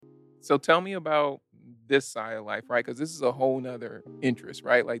So tell me about this side of life, right? Because this is a whole nother interest,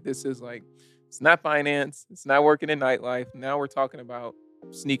 right? Like this is like it's not finance, it's not working in nightlife. Now we're talking about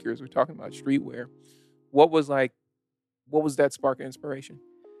sneakers, we're talking about streetwear. What was like what was that spark of inspiration?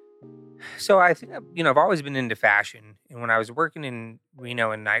 So I think I've always been into fashion, and when I was working in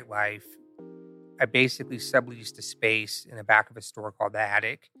Reno in nightlife, I basically subleased a space in the back of a store called the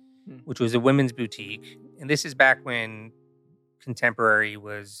Attic, Mm. which was a women's boutique. And this is back when contemporary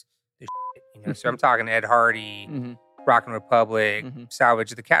was the shit. So I'm talking Ed Hardy, Mhm. Rockin' Republic, Mhm.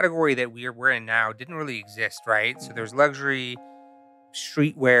 Salvage. The category that we're in now didn't really exist, right? So Mhm. there's luxury,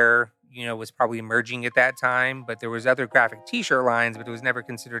 streetwear, was probably emerging at that time, but there was other graphic t-shirt lines, but it was never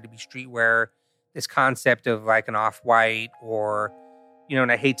considered to be streetwear. This concept of like an off-white or,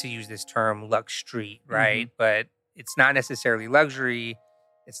 and I hate to use this term lux street, right? Mhm. But it's not necessarily luxury.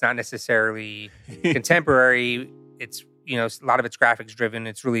 It's not necessarily contemporary. It's, a lot of it's graphics driven.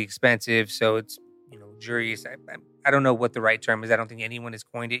 It's really expensive. So it's, luxurious. I don't know what the right term is. I don't think anyone has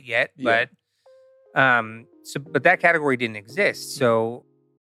coined it yet, Yeah. but but that category didn't exist. Mhm. So